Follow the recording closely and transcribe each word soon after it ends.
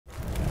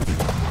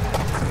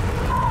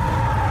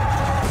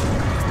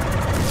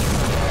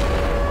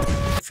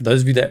for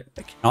those of you that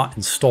cannot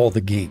install the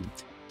game,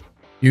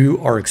 you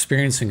are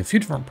experiencing a few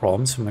different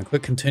problems. So I'm going to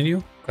click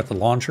continue, got the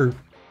launcher.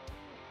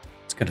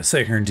 It's going to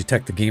sit here and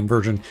detect the game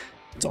version.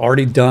 It's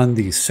already done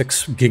the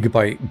 6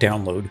 GB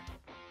download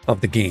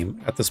of the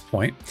game at this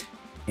point.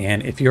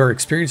 And if you are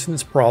experiencing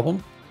this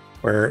problem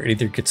where it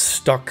either gets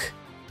stuck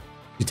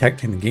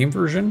detecting the game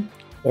version,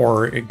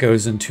 or it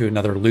goes into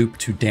another loop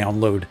to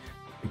download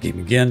the game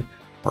again,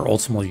 or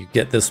ultimately you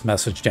get this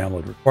message,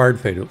 download required,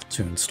 failure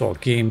to install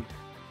game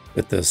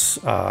with this.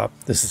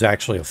 This is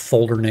actually a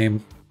folder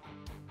name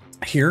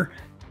here.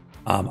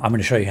 I'm going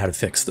to show you how to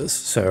fix this.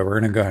 So we're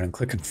going to go ahead and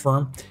click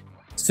confirm.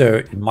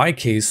 So in my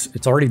case,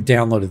 it's already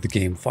downloaded the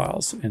game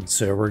files. And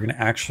so we're going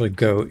to actually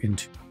go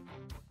into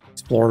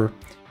Explorer.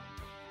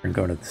 We're going to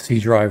go into the C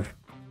drive,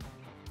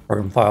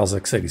 program files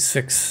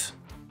x86.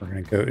 We're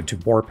going to go into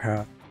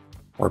Warpath,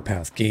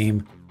 Warpath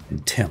game,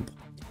 and temp.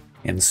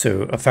 And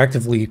so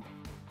effectively,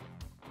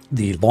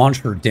 the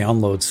launcher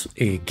downloads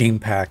a game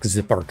pack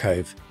zip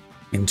archive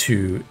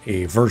into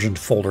a versioned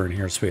folder in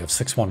here. So we have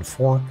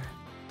 614,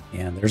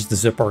 and there's the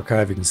zip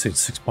archive. You can see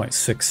it's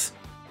 6.6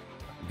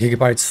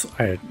 gigabytes.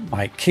 In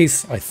my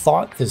case, I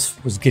thought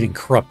this was getting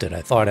corrupted.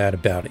 I thought I had a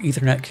bad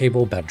Ethernet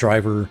cable, bad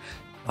driver.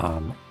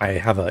 I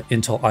have an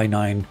Intel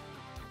i9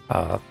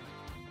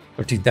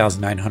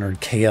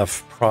 13900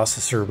 KF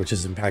processor, which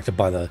is impacted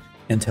by the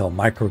Intel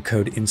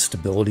microcode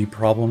instability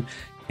problem.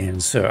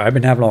 And so I've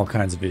been having all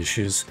kinds of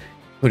issues,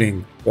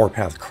 including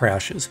Warpath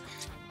crashes.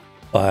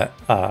 But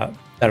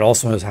that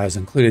also has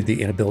included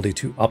the inability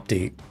to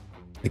update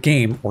the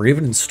game or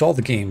even install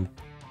the game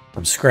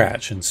from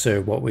scratch. And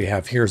so what we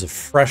have here is a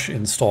fresh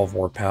install of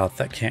Warpath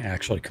that can't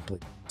actually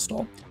completely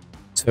install.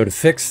 So to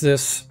fix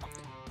this,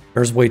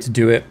 there's a way to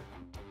do it.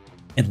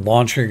 In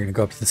Launcher, you're going to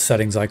go up to the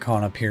settings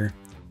icon up here,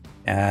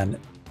 and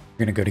you're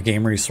going to go to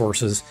game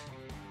resources.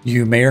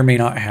 You may or may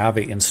not have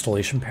an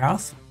installation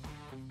path.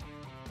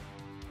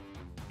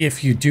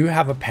 If you do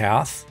have a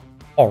path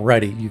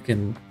already, you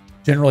can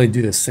generally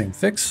do the same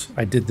fix.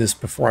 I did this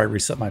before I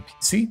reset my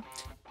PC. In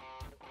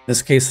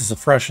this case, it's a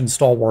fresh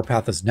install.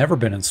 Warpath has never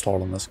been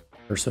installed on this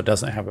computer, so it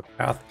doesn't have a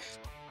path.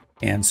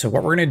 And so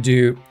what we're going to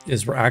do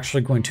is we're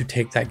actually going to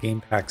take that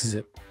game pack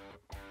zip,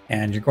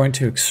 and you're going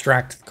to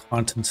extract the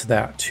contents of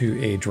that to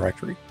a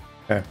directory.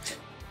 Okay.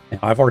 And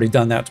I've already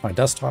done that to my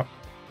desktop.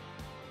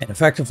 And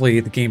effectively,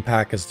 the game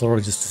pack is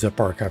literally just a zip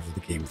archive of the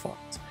game files.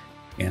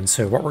 And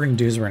so what we're going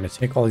to do is we're going to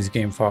take all these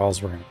game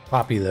files, we're going to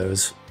copy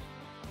those,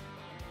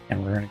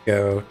 and we're going to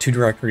go 2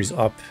 directories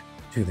up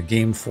to the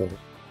game folder.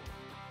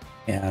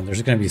 And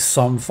there's going to be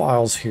some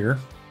files here.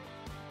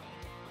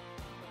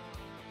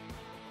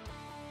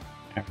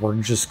 And we're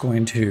just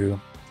going to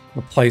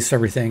replace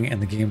everything in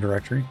the game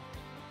directory.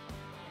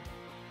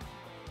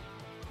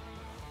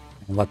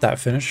 And let that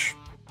finish.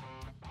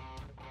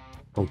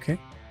 Okay.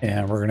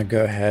 And we're going to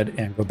go ahead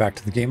and go back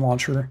to the game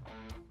launcher.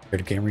 Go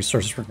to game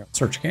resources, we're going to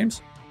search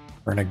games.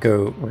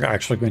 We're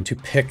actually going to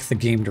pick the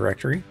game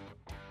directory.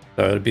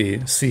 So it'd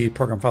be C,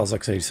 program files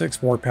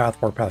x86,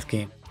 Warpath, Warpath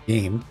game.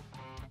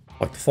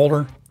 Select the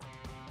folder.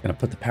 Going to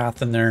put the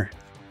path in there,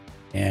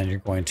 and you're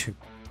going to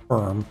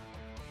confirm.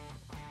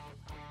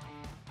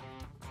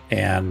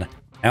 And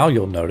now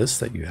you'll notice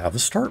that you have a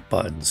start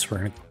button. So we're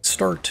going to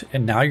start,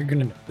 and now you're going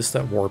to notice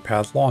that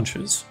Warpath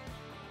launches.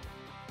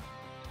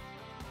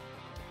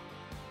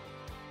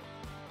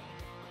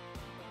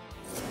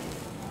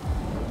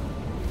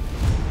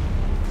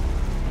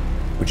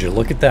 Would you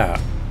look at that?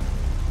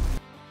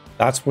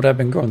 That's what I've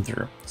been going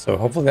through. So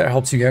hopefully that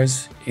helps you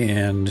guys.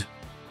 And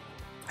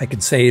I can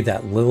say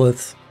that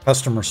Lilith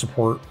customer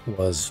support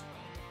was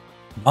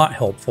not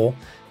helpful.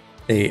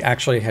 They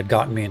actually had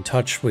gotten me in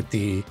touch with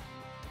an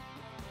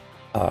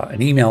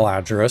email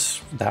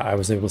address that I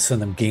was able to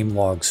send them game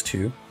logs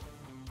to,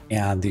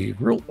 and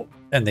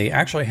they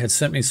actually had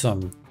sent me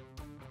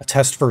a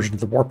test version of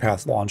the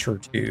Warpath launcher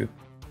to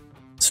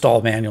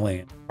install manually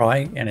and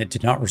try, and it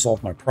did not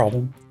resolve my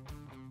problem.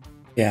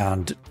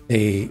 And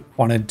they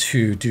wanted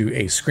to do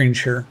a screen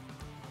share,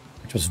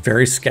 which was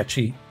very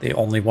sketchy. They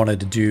only wanted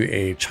to do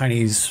a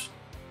Chinese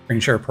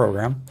screen share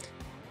program.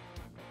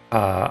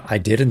 I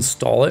did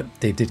install it.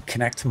 They did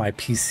connect to my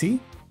PC,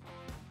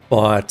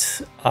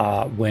 but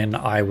when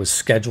I was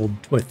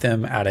scheduled with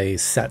them at a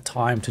set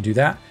time to do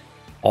that,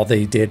 all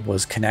they did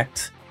was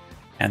connect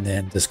and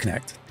then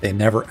disconnect. They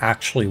never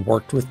actually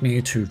worked with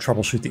me to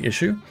troubleshoot the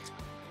issue.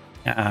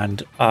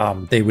 And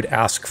they would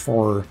ask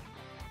for,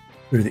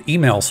 through the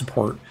email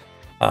support,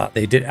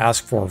 they did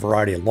ask for a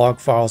variety of log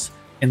files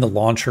in the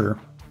launcher.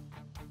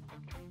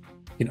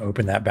 You can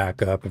open that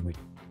back up and we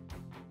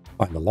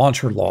find the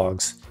launcher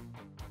logs.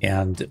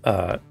 And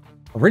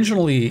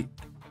originally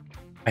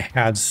I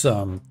had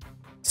some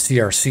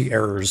CRC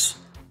errors.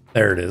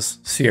 There it is,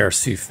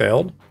 CRC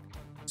failed.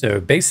 So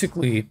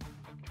basically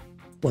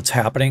what's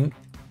happening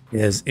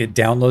is it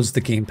downloads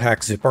the game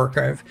pack zip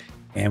archive,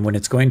 and when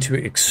it's going to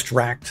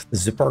extract the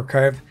zip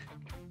archive,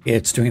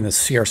 it's doing the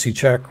CRC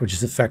check, which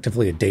is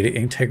effectively a data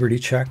integrity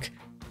check.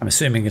 I'm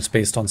assuming it's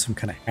based on some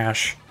kind of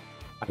hash.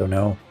 I don't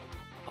know.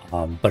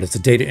 But it's a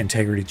data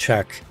integrity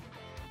check.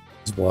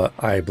 is what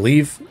I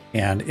believe,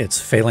 and it's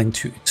failing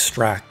to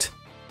extract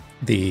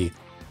the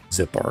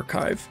zip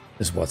archive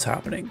is what's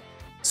happening.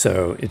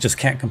 So it just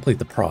can't complete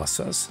the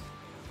process.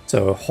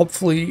 So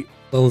hopefully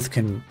Lilith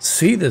can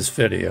see this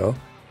video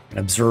and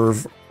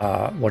observe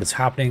what is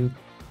happening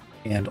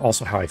and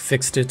also how I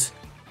fixed it.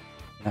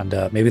 And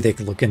maybe they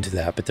can look into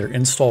that, but their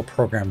install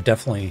program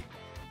definitely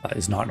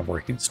is not in a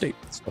working state.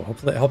 So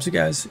hopefully that helps you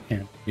guys.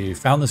 And if you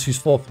found this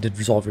useful, if it did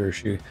resolve your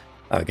issue,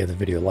 give the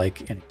video a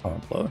like and a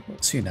comment below.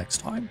 We'll see you next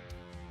time.